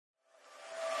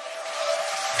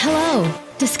Hello!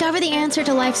 Discover the answer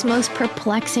to life's most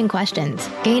perplexing questions,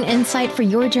 gain insight for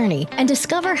your journey, and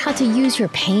discover how to use your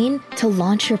pain to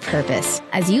launch your purpose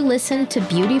as you listen to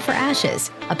Beauty for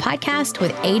Ashes, a podcast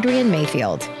with Adrienne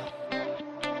Mayfield.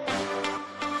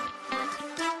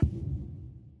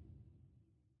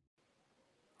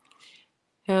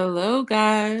 Hello,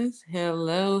 guys.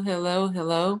 Hello.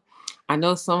 I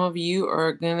know some of you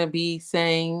are going to be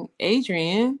saying,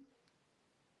 Adrienne,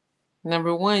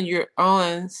 number one, you're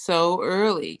on so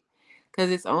early because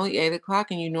it's only 8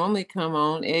 o'clock and you normally come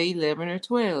on at 11 or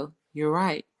 12. You're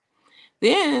right.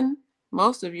 Then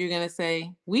most of you are going to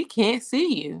say, we can't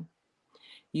see you.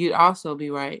 You'd also be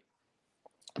right.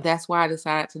 That's why I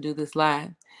decided to do this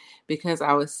live, because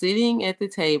I was sitting at the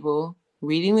table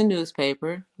reading the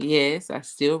newspaper. Yes, I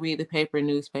still read the paper and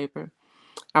newspaper.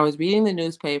 I was reading the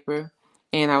newspaper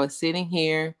and I was sitting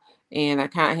here and I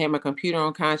kind of had my computer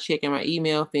on, kind of checking my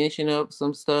email, finishing up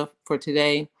some stuff for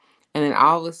today. And then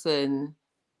all of a sudden,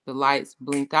 the lights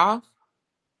blinked off.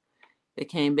 They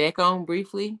came back on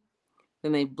briefly.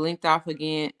 Then they blinked off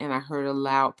again and I heard a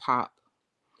loud pop.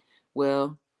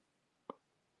 Well,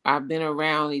 I've been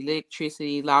around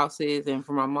electricity losses and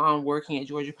for my mom working at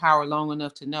Georgia Power long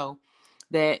enough to know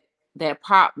that that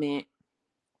pop meant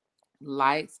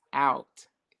lights out.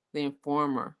 The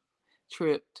informer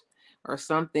tripped or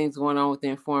something's going on with the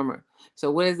informer.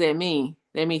 So what does that mean?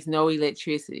 That means no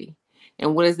electricity.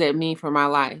 And what does that mean for my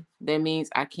life? That means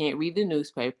I can't read the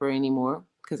newspaper anymore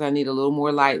because I need a little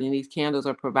more light than these candles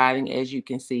are providing, as you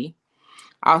can see.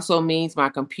 Also means my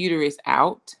computer is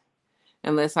out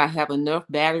unless I have enough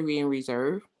battery in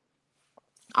reserve.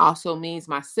 Also means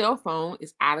my cell phone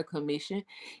is out of commission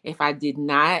if I did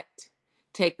not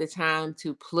take the time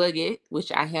to plug it,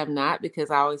 which I have not, because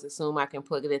I always assume I can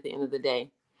plug it at the end of the day.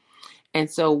 And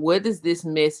so what's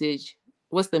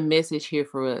the message here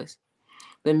for us?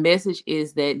 The message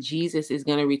is that Jesus is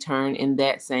going to return in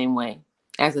that same way.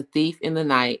 As a thief in the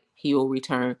night, he will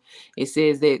return. It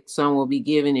says that some will be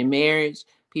given in marriage,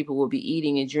 people will be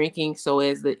eating and drinking. So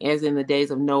as in the days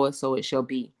of Noah, so it shall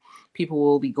be. People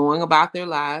will be going about their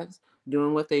lives,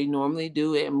 doing what they normally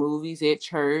do at movies, at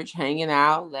church, hanging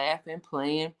out, laughing,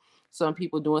 playing. Some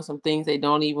people doing some things they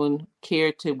don't even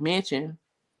care to mention.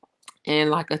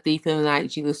 And like a thief in the night,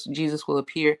 Jesus will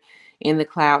appear in the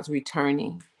clouds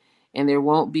returning. And there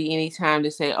won't be any time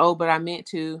to say, oh, but I meant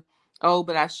to. Oh,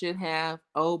 but I should have.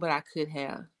 Oh, but I could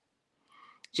have.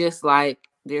 Just like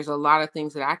there's a lot of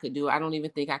things that I could do. I don't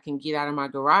even think I can get out of my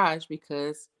garage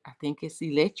because I think it's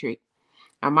electric.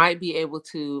 I might be able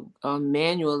to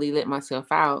manually let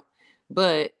myself out,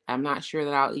 but I'm not sure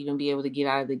that I'll even be able to get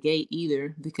out of the gate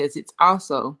either because it's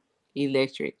also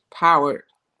electric, powered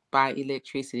by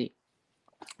electricity.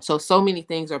 So many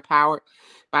things are powered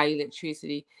by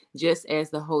electricity, just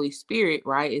as the Holy Spirit,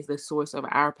 right, is the source of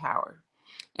our power.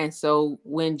 And so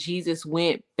when Jesus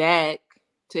went back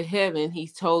to heaven, he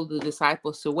told the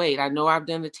disciples to wait. I know I've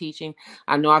done the teaching.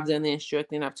 I know I've done the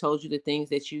instructing. I've told you the things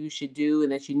that you should do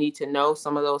and that you need to know,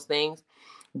 some of those things.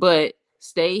 But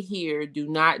stay here. Do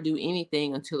not do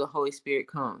anything until the Holy Spirit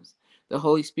comes. The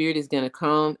Holy Spirit is going to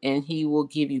come and he will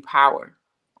give you power.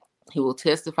 He will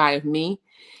testify of me.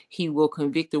 He will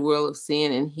convict the world of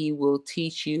sin and he will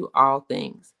teach you all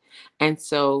things. And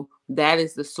so that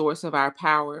is the source of our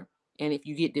power. And if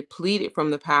you get depleted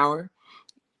from the power,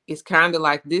 it's kind of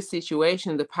like this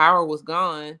situation. The power was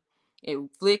gone. It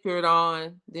flickered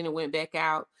on, then it went back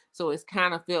out. So it's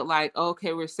kind of felt like,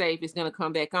 okay, we're safe. It's going to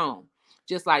come back on.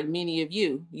 Just like many of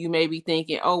you may be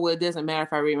thinking, oh, well, it doesn't matter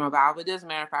if I read my Bible. It doesn't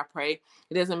matter if I pray.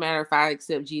 It doesn't matter if I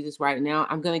accept Jesus right now.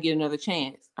 I'm going to get another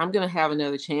chance. I'm going to have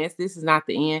another chance. This is not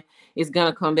the end. It's going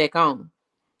to come back on.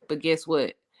 But guess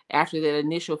what? After that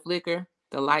initial flicker,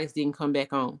 the lights didn't come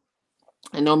back on.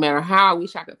 And no matter how I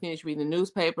wish I could finish reading the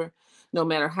newspaper, no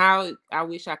matter how I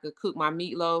wish I could cook my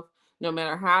meatloaf, no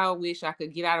matter how I wish I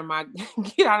could get out of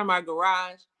my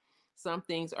garage, some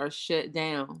things are shut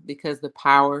down because the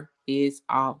power is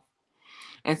off.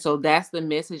 And so that's the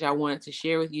message I wanted to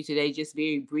share with you today, just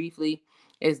very briefly,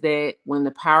 is that when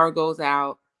the power goes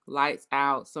out, lights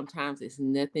out, sometimes it's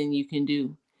nothing you can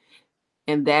do.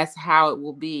 And that's how it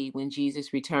will be when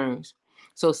Jesus returns.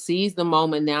 So seize the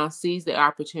moment now, seize the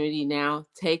opportunity now.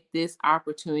 Take this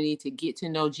opportunity to get to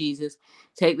know Jesus.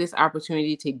 Take this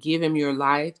opportunity to give him your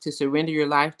life, to surrender your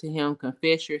life to him,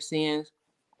 confess your sins,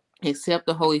 accept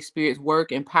the Holy Spirit's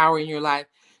work and power in your life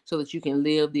so that you can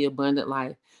live the abundant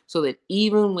life. So that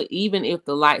even if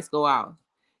the lights go off,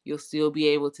 you'll still be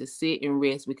able to sit and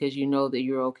rest because you know that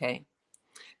you're okay.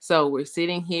 So we're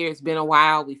sitting here. It's been a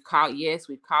while. We've called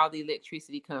the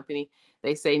electricity company.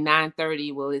 They say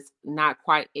 9:30. Well, it's not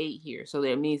quite 8 here. So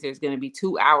that means there's going to be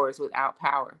 2 hours without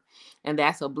power. And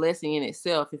that's a blessing in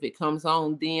itself if it comes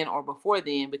on then or before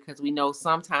then, because we know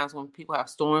sometimes when people have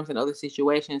storms and other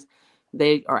situations,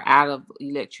 they are out of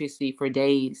electricity for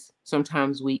days,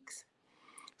 sometimes weeks.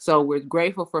 So we're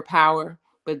grateful for power.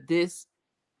 But this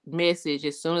message,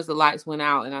 as soon as the lights went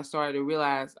out and I started to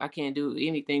realize I can't do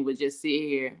anything but just sit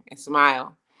here and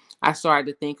smile, I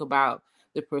started to think about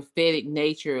the prophetic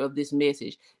nature of this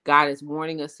message. God is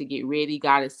warning us to get ready.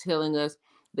 God is telling us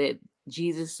that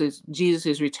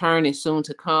Jesus' return is soon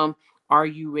to come. Are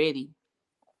you ready?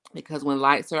 Because when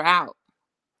lights are out,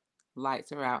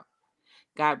 lights are out.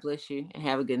 God bless you and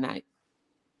have a good night.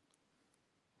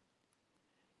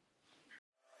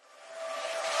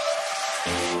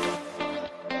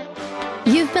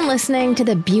 You've been listening to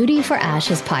the Beauty for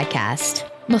Ashes podcast.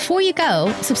 Before you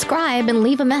go, subscribe and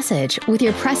leave a message with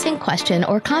your pressing question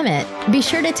or comment. Be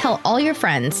sure to tell all your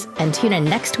friends and tune in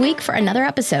next week for another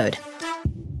episode.